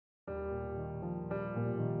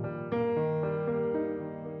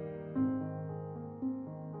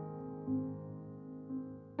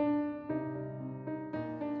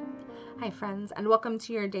Hi, friends, and welcome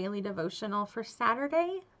to your daily devotional for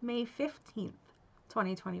Saturday, May 15th,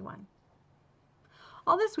 2021.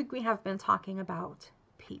 All this week we have been talking about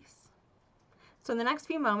peace. So in the next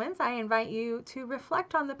few moments, I invite you to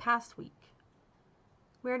reflect on the past week.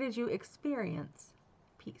 Where did you experience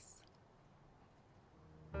peace?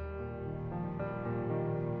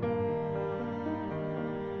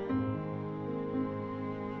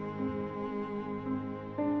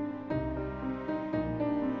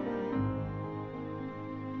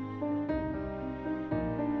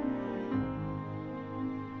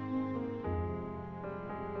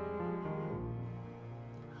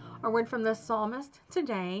 Our word from the psalmist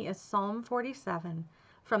today is Psalm 47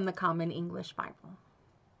 from the Common English Bible.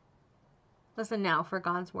 Listen now for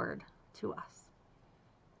God's word to us.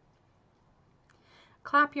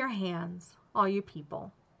 Clap your hands, all you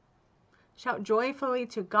people. Shout joyfully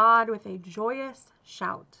to God with a joyous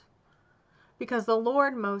shout, because the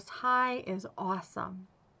Lord Most High is awesome.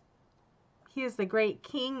 He is the great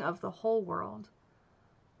King of the whole world.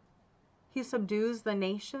 He subdues the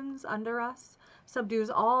nations under us, subdues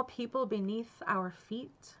all people beneath our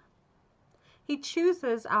feet. He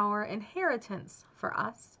chooses our inheritance for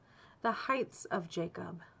us, the heights of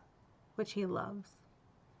Jacob, which he loves.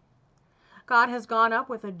 God has gone up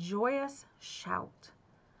with a joyous shout,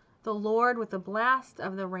 the Lord with the blast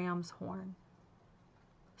of the ram's horn.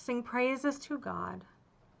 Sing praises to God.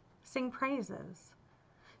 Sing praises.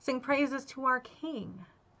 Sing praises to our King.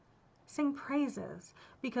 Sing praises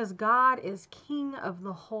because God is King of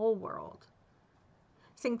the whole world.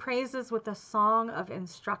 Sing praises with a song of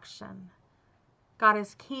instruction. God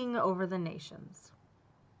is King over the nations.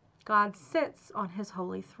 God sits on his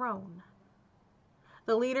holy throne.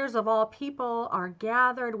 The leaders of all people are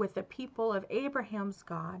gathered with the people of Abraham's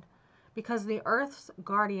God, because the earth's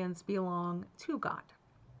guardians belong to God.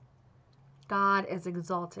 God is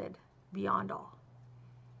exalted beyond all.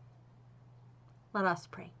 Let us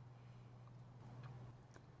pray.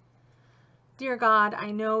 Dear God,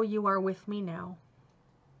 I know you are with me now.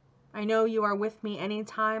 I know you are with me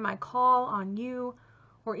anytime I call on you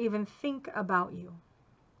or even think about you.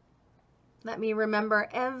 Let me remember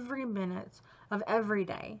every minute of every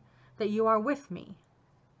day that you are with me,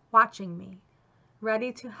 watching me,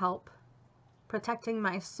 ready to help, protecting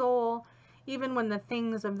my soul even when the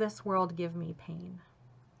things of this world give me pain.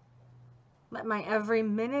 Let my every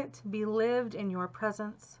minute be lived in your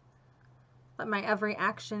presence. Let my every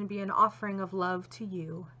action be an offering of love to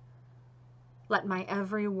you. Let my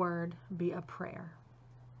every word be a prayer.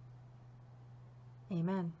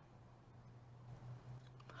 Amen.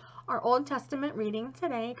 Our Old Testament reading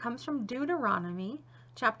today comes from Deuteronomy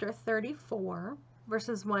chapter 34,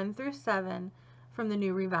 verses 1 through 7 from the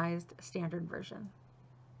New Revised Standard Version.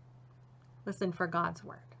 Listen for God's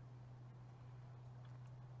word.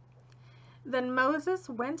 Then Moses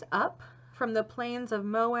went up from the plains of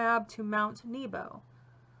Moab to Mount Nebo,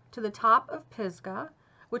 to the top of Pisgah,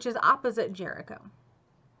 which is opposite Jericho.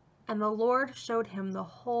 And the Lord showed him the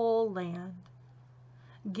whole land,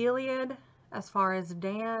 Gilead as far as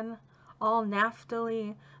Dan, all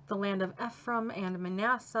Naphtali, the land of Ephraim and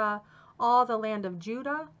Manasseh, all the land of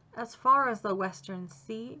Judah, as far as the western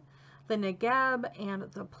sea, the Negeb and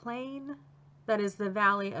the plain, that is the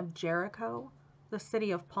valley of Jericho, the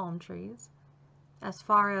city of palm trees, as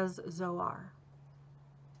far as Zoar.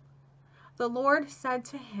 The Lord said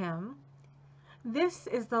to him, "This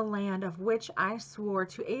is the land of which I swore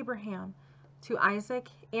to Abraham, to Isaac,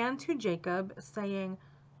 and to Jacob, saying,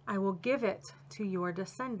 I will give it to your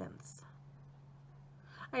descendants.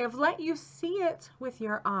 I have let you see it with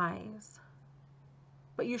your eyes,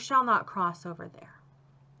 but you shall not cross over there."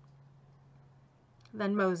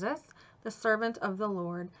 Then Moses, the servant of the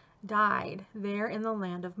Lord, died there in the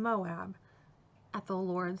land of Moab, at the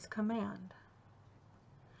Lord's command.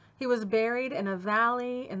 He was buried in a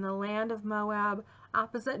valley in the land of Moab,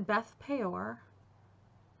 opposite Beth Peor,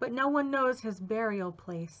 but no one knows his burial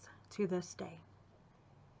place to this day.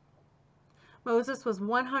 Moses was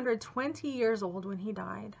 120 years old when he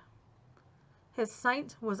died. His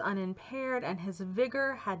sight was unimpaired and his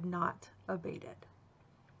vigor had not abated.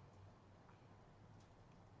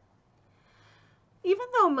 Even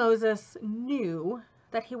though Moses knew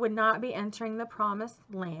that he would not be entering the promised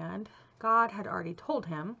land God had already told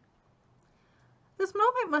him, this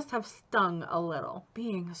moment must have stung a little,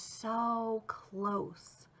 being so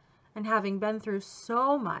close and having been through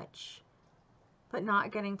so much, but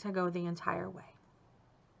not getting to go the entire way.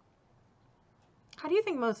 How do you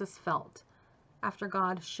think Moses felt after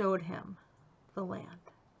God showed him the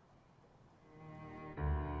land?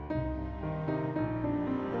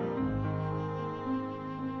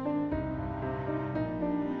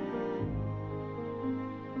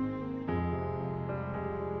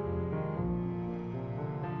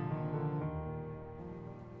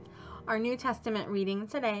 Our New Testament reading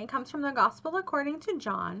today comes from the Gospel according to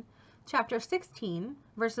John, chapter 16,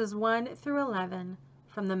 verses 1 through 11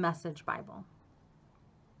 from the Message Bible.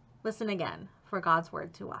 Listen again for God's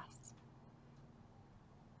word to us.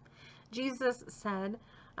 Jesus said,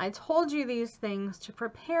 "I told you these things to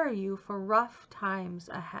prepare you for rough times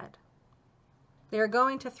ahead. They are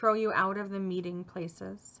going to throw you out of the meeting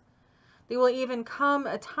places. There will even come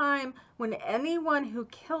a time when anyone who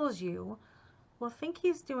kills you will think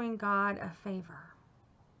he's doing God a favor.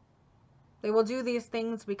 They will do these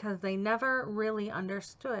things because they never really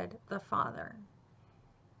understood the Father.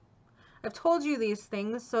 I've told you these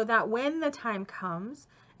things so that when the time comes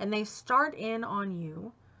and they start in on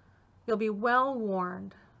you, you'll be well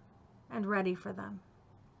warned and ready for them.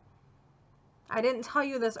 I didn't tell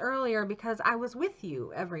you this earlier because I was with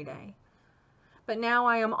you every day, but now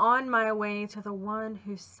I am on my way to the one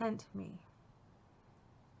who sent me.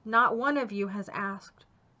 Not one of you has asked,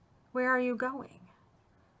 'Where are you going?'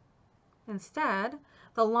 Instead,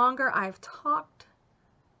 the longer I've talked,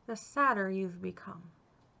 the sadder you've become.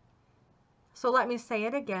 So let me say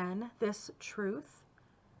it again, this truth.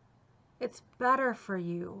 It's better for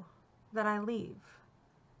you that I leave.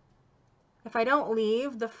 If I don't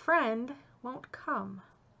leave, the friend won't come.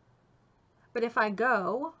 But if I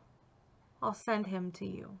go, I'll send him to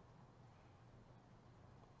you.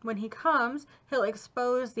 When he comes, he'll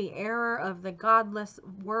expose the error of the godless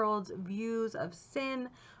world's views of sin,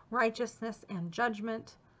 righteousness, and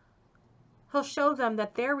judgment. He'll show them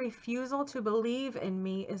that their refusal to believe in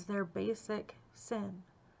me is their basic sin.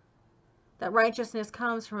 That righteousness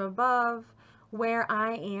comes from above, where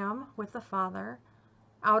I am with the Father,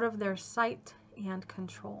 out of their sight and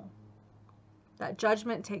control. That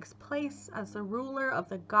judgment takes place as the ruler of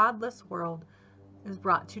the godless world is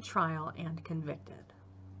brought to trial and convicted."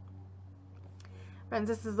 Friends,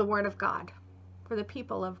 this is the word of God for the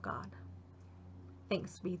people of God.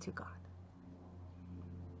 Thanks be to God.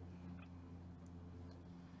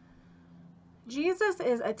 Jesus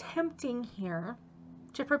is attempting here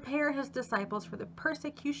to prepare his disciples for the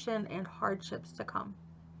persecution and hardships to come.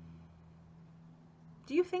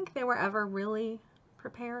 Do you think they were ever really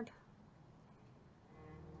prepared?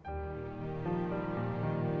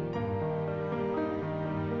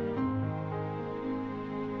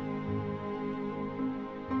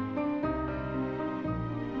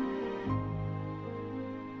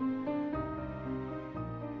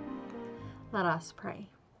 Let us pray.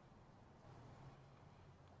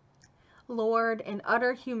 Lord, in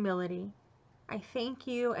utter humility, I thank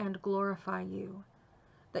you and glorify you,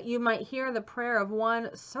 that you might hear the prayer of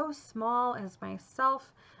one so small as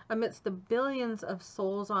myself amidst the billions of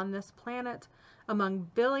souls on this planet,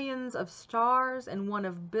 among billions of stars and one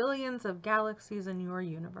of billions of galaxies in your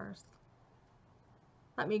universe.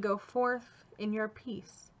 Let me go forth in your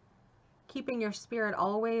peace, keeping your spirit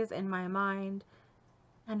always in my mind,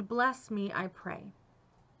 and bless me, I pray,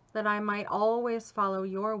 that I might always follow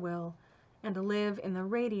your will and live in the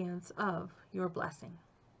radiance of your blessing.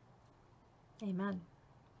 Amen.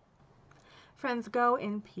 Friends, go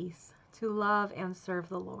in peace to love and serve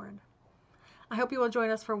the Lord. I hope you will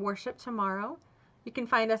join us for worship tomorrow. You can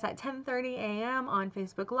find us at 10:30 a.m. on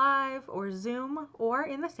Facebook Live or Zoom or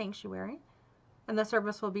in the sanctuary, and the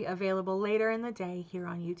service will be available later in the day here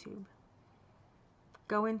on YouTube.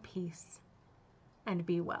 Go in peace and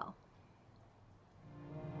be well.